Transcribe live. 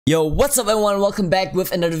Yo, what's up everyone? Welcome back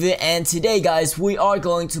with another video, and today guys we are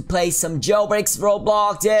going to play some Jailbreaks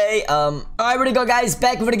Roblox day. Alright, ready to go guys,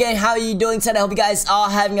 back with it again. How are you doing today? I hope you guys are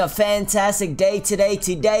having a fantastic day today.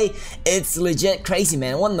 Today it's legit crazy,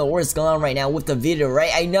 man. What in the world is going on right now with the video, right?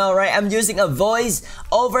 I know, right? I'm using a voice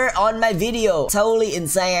over on my video. Totally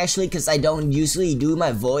insane actually, because I don't usually do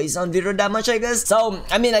my voice on video that much, I guess. So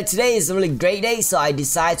I mean, like, today is a really great day, so I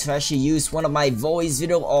decided to actually use one of my voice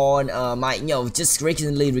video on my, just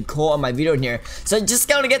recently record on my video in here. So just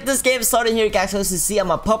gonna get this game started here, guys. As you see,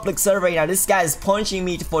 I'm a public server right now. This guy is punching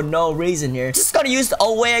me for no reason here. Just gonna use the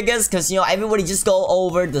old way, I guess, because everybody just go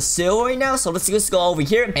over the sill right now. So let's just go over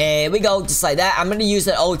here, and we go just like that. I'm gonna use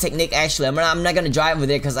that old technique actually. I'm not gonna drive over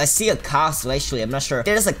there because I see a cop actually. I'm not sure.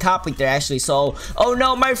 There's a cop right there actually. So oh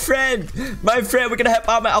no, my friend, we're gonna help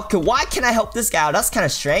out. Okay, why can I help this guy out? That's kind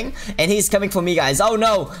of strange. And he's coming for me, guys. Oh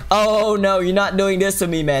no, you're not doing this to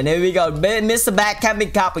me, man. Here we go, Mr.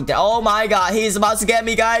 Backcamping cop right there. Oh my god, he's about to get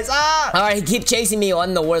me, guys. Alright, he keep chasing me. What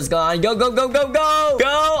in the world's going on? Go.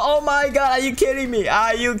 Oh my god, are you kidding me?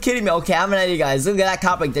 Okay, I'm gonna let you guys. Look at that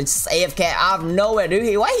cop right there, just AFK out of nowhere,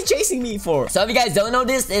 dude. Why are you chasing me for? So if you guys don't know,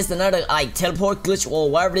 this is another like teleport glitch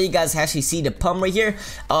or whatever. You guys actually see the pump right here.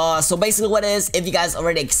 So basically what it is, if you guys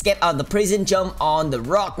already escaped out of the prison, jump on the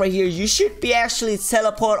rock right here, you should be actually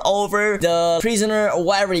teleport over the prisoner or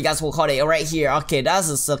whatever you guys will call it right here. Okay, that's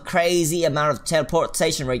just a crazy amount of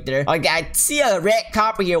teleportation right there. Okay, I see a red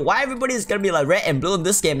copper here. Why everybody's gonna be like red and blue in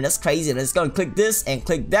this game? And that's crazy. And it's gonna click this and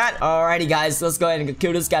click that. Alrighty guys, let's go ahead and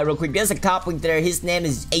kill this guy real quick. There's a cop right there. His name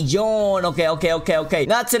is John. Okay.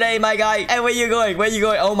 Not today, my guy. Hey, where you going?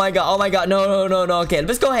 Oh my god. No. Okay,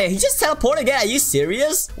 let's go ahead. He just teleported again. Are you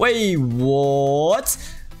serious? Wait, what?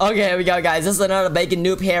 Okay, here we go, guys. This is another bacon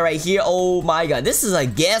noob here right here. Oh my god. This is a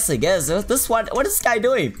guess, I guess. This one, what is this guy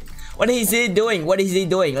doing? What is he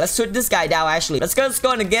doing? Let's shoot this guy down actually. Let's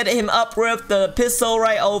go and get him up with the pistol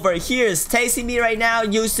right over here. He's chasing me right now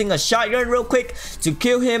using a shotgun real quick to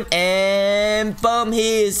kill him. And boom,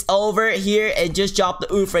 he is over here and just dropped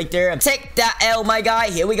the oof right there. Take that L, my guy.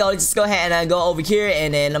 Here we go. Let's just go ahead and go over here,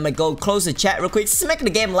 and then I'm gonna go close the chat real quick. Just making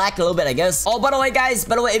the game lag a little bit, I guess. Oh, by the way, guys,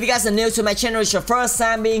 if you guys are new to my channel, it's your first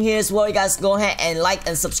time being here as well, you guys go ahead and like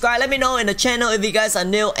and subscribe. Let me know in the channel if you guys are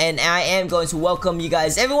new, and I am going to welcome you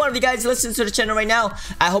guys. Every one of you guys listen to the channel right now.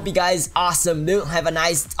 I hope you guys awesome, dude. Have a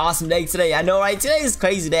nice awesome day today. I know, right? Today is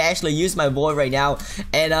crazy. They actually use my voice right now,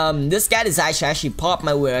 and this guy is actually popped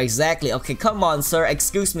my word exactly. Okay, come on, sir.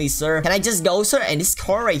 Excuse me, sir. Can I just go, sir? And this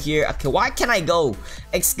car right here. Okay, why can't I go?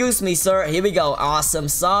 Excuse me, sir. Here we go. Awesome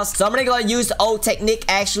sauce. So I'm gonna go and use the old technique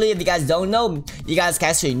actually. If you guys don't know, you guys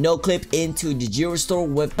can actually no clip into the jewelry store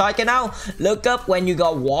with Target now. Look up when you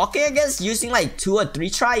go walking, I guess, using like 2 or 3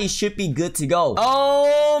 try, you should be good to go.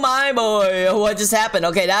 Oh my boy, what just happened?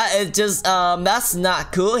 Okay, that is just that's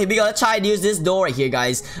not cool. Here we go. Let's try to use this door right here,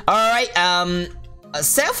 guys. Alright, a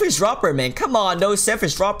selfish robber, man. Come on, no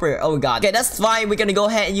selfish robber. Oh god. Okay, that's fine. We're gonna go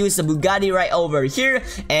ahead and use the Bugatti right over here.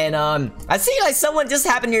 And I see like someone just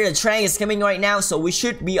happened here. The train is coming right now, so we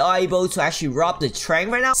should be able to actually rob the train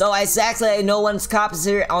right now. So exactly, no one's cops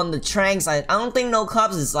here on the trains. I don't think no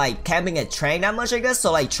cops is like camping a train that much, I guess.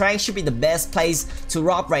 So like train should be the best place to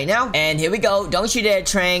rob right now. And here we go. Don't you dare,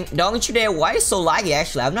 train. Don't you dare. Why is it so laggy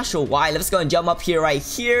actually? I'm not sure why. Let's go and jump up here right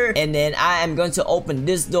here. And then I am going to open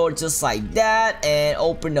this door just like that. And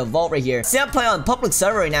open the vault right here. See, I'm playing on public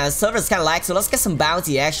server right now. The server is kind of lag, so let's get some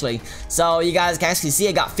bounty actually. So you guys can actually see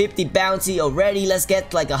I got 50 bounty already. Let's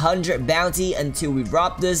get like 100 bounty until we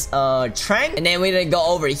rob this train. And then we're gonna go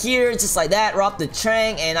over here just like that, rob the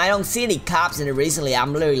train. And I don't see any cops in it recently.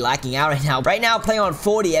 I'm literally lacking out right now. Right now I'm playing on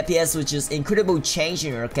 40 FPS, which is incredible change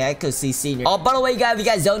here. Okay, because see senior. Oh, by the way, guys, if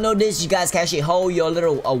you guys don't know this, you guys can actually hold your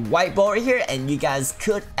little whiteboard right here, and you guys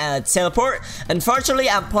could teleport. Unfortunately,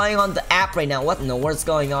 I'm playing on the app right now. What in the world? What's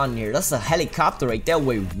going on here? That's a helicopter right there.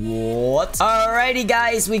 Wait, what? Alrighty,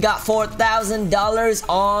 guys, we got $4,000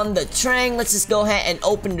 on the train. Let's just go ahead and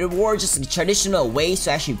open the reward. Just a traditional way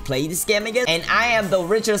to actually play this game, I guess. And I am the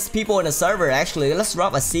richest people in the server actually. Let's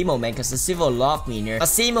rob Asimo, man, because Asimo love me here.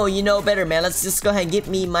 Asimo, you know better, man. Let's just go ahead and give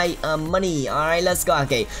me my money. Alright, let's go.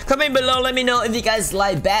 Okay, comment below, let me know if you guys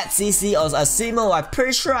like Bad CC or Asimo. I'm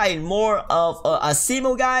pretty sure I'm more of a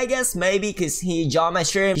Asimo guy, I guess. Maybe because he joined my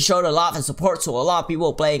stream. He showed a lot of support to a lot of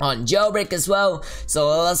people playing on Jailbreak as well.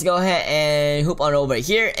 So let's go ahead and hoop on over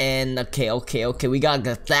here. And okay, we got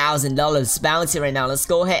 $1,000 bounty right now. Let's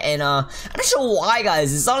go ahead and I'm not sure why,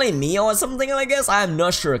 guys. It's only me or something, I guess. I'm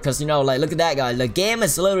not sure, because you know, like, look at that, guys. The game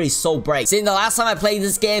is literally so bright. Since the last time I played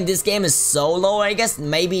this game is so low. I guess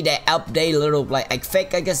maybe they update a little, like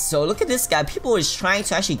fake, I guess. So look at this guy. People is trying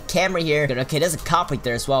to actually camera here. Okay, there's a cop right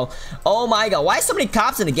there as well. Oh my god, why so many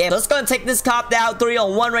cops in the game? Let's go and take this cop down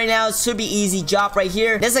 3-on-1 right now. It should be easy job right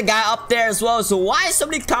here. There's a guy up there as well. So why so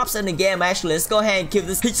many cops in the game? Actually, let's go ahead and kill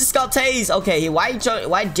this. He just got tased. Okay, why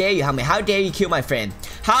dare you? How dare you kill my friend?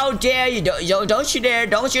 How dare you? Don't you dare?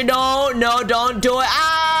 Don't you? No, don't do it.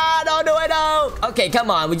 Ah, don't do it, no. Okay,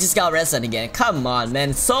 come on. We just got arrested again. Come on,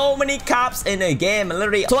 man. So many cops in the game.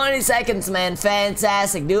 Literally 20 seconds, man.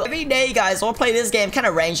 Fantastic, dude. Every day, guys, we'll play this game kind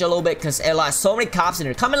of range a little bit because there are so many cops in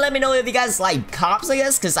here. Come and let me know if you guys like cops, I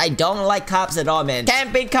guess, because I don't like cops at all, man.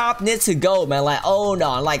 Camping cop needs to go, man. Like, oh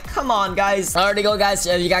no. Like, come on, guys. Already go, guys.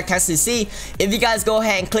 You got to see. If you guys go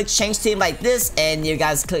ahead and click change team like this, and you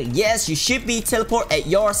guys click yes, you should be teleport at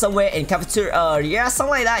your somewhere in cafeteria. Yeah,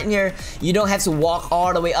 something like that in here. You don't have to walk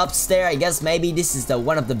all the way upstairs. I guess maybe this is the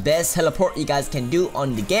one of the best teleport you guys can do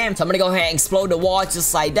on the game. So I'm gonna go ahead and explode the wall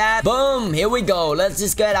just like that. Boom, here we go. Let's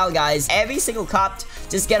just get out, guys. Every single cop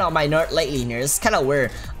just get on my nerd lately in here. It's kind of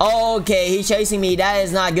weird. Okay, he's chasing me. That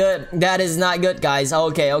is not good. That is not good, guys.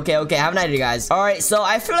 Okay. Have a night, guys. All right, so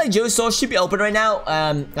I feel like Jewel should be open right now.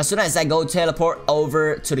 As soon as I go teleport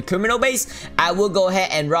over to the criminal base, I will go ahead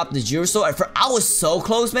and rob the Jewel. I was so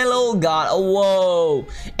close, man. Oh god. Oh, whoa.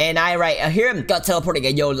 And I here got teleported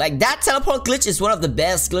again. Yo, like that teleport glitch is one of the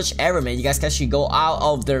best glitch ever, man. You guys can actually go out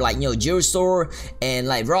of their, like, you know, Jewel store and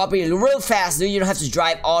like rob it real fast, dude. You don't have to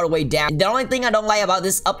drive all the way down. The only thing I don't like about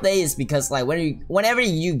this update is because, like, whenever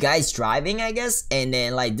you guys driving, I guess, and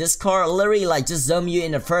then like this car literally like just zoom you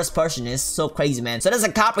in the first person. It's so crazy, man. So there's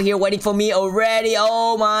a cop here waiting for me already.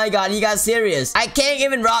 Oh my god, you guys serious? I can't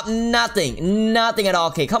even rob nothing at all.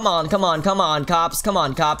 Okay, come on, cops. Come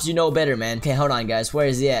on, cops. You know better, man. Okay, hold on, guys. Where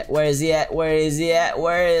is he at? I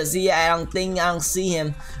don't see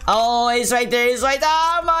him. Oh, he's right there.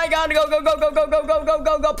 Oh my god,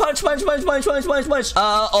 go. Punch.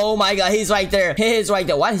 Oh my god, he's right there.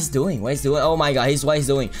 What he's doing? Oh my god, what he's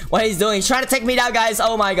doing? He's trying to take me down, guys.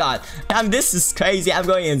 Oh my god. This is crazy. I'm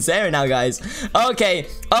going insane right now, guys. Okay,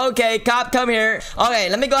 cop, come here. Okay,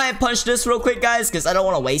 let me go ahead and punch this real quick, guys, because I don't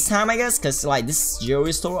want to waste time, I guess, because like this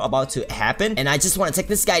jewelry store about to happen, and I just want to take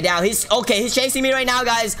this guy down. He's chasing me right now,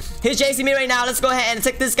 guys. Let's go ahead and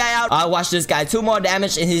take this guy out. I'll watch this guy. 2 more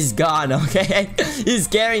damage and he's gone. Okay, he's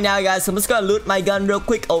scary now, guys. So I'm just gonna loot my gun real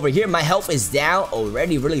quick over here. My health is down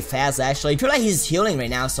already really fast, actually. I feel like he's healing right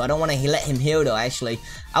now, so I don't want to let him heal though. Actually,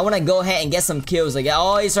 I want to go ahead and get some kills. Like,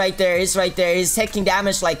 oh, he's right there. He's taking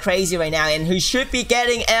damage like crazy right now, and he should be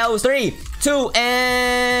getting L. 3, 2,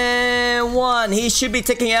 and 1. He should be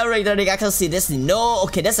taking L right there. I can see this. No,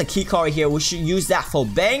 okay, that's a key card here. We should use that for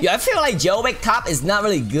bang. Yeah, I feel like Jailbreak cop is not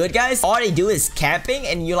really good, guys. All they do is camping,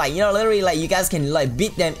 and you like, you know, literally like you guys can like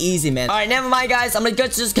beat them easy, man. All right, never mind, guys. I'm gonna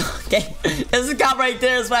just go. Okay, there's a cop right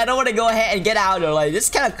there, so I don't want to go ahead and get out there. Like, this is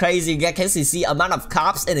kind of crazy. You guys can see amount of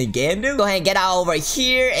cops in the game, dude. Go ahead and get out over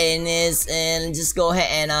here, and just go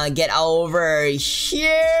ahead and get over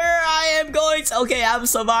here. I am going to, okay, I'm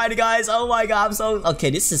surviving, guys. Oh my god, I'm so, okay,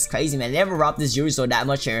 this is crazy, man. I never robbed this jewelry store that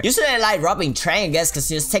much here. Usually I like robbing train, I guess, because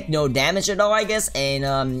you just take no damage at all, I guess. And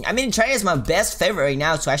I mean, train is my best favorite right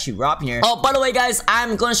now to actually rob here. Oh, by the way, guys,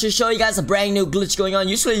 I'm going to show you guys a brand new glitch going on.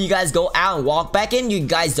 Usually you guys go out and walk back in. You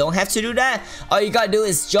guys don't have to do that. All you gotta do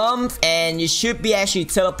is jump, and you should be actually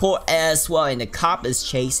teleport as well. And the cop is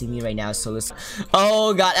chasing me right now, so let's,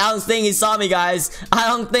 oh god, I don't think he saw me, guys.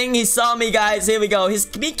 Here we go. He's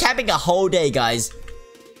been camping a whole day, guys.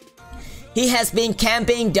 He has been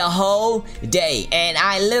camping the whole day, and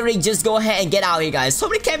I literally just go ahead and get out here, guys. So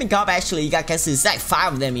many camping cops, actually. You got it's like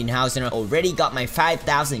 5 of them in house, and I already got my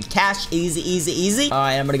 5,000 cash. Easy. All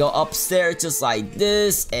right, I'm gonna go upstairs just like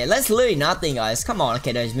this, and let's literally nothing, guys. Come on.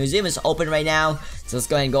 Okay, the museum is open right now, so let's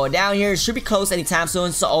go ahead and go down here. Should be closed anytime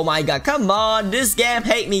soon. So, oh my god, come on. This game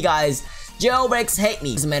hate me, guys. Jailbreaks hate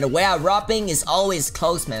me. Doesn't matter where I'm robbing, is always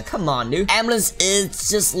close, man. Come on, dude. Ambulance is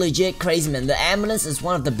just legit crazy, man. The ambulance is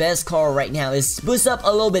one of the best car right now. It's boost up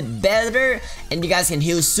a little bit better, and you guys can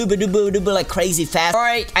heal super duper like crazy fast.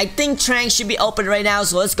 Alright, I think train should be open right now,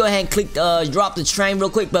 so let's go ahead and click drop the train real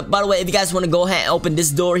quick. But by the way, if you guys want to go ahead and open this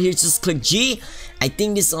door here, just click G. I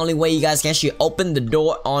think this is the only way you guys can actually open the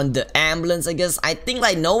door on the ambulance, I guess. I think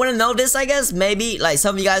like no one will know this, I guess. Maybe like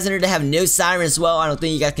some of you guys in there that have no siren as well. I don't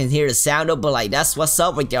think you guys can hear the sound though, but like that's what's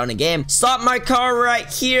up right there on the game. Stop my car right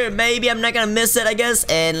here. Maybe I'm not gonna miss it, I guess.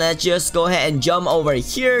 And let's just go ahead and jump over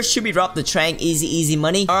here. Should be drop the train. Easy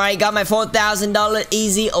money. Alright, got my $4,000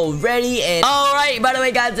 easy already. And alright, by the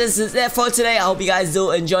way guys, this is it for today. I hope you guys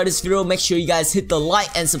do enjoy this video. Make sure you guys hit the like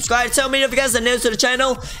and subscribe. Tell me if you guys are new to the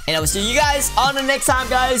channel. And I will see you guys on the next time,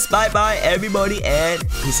 guys. Bye bye everybody, and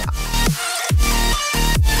peace out.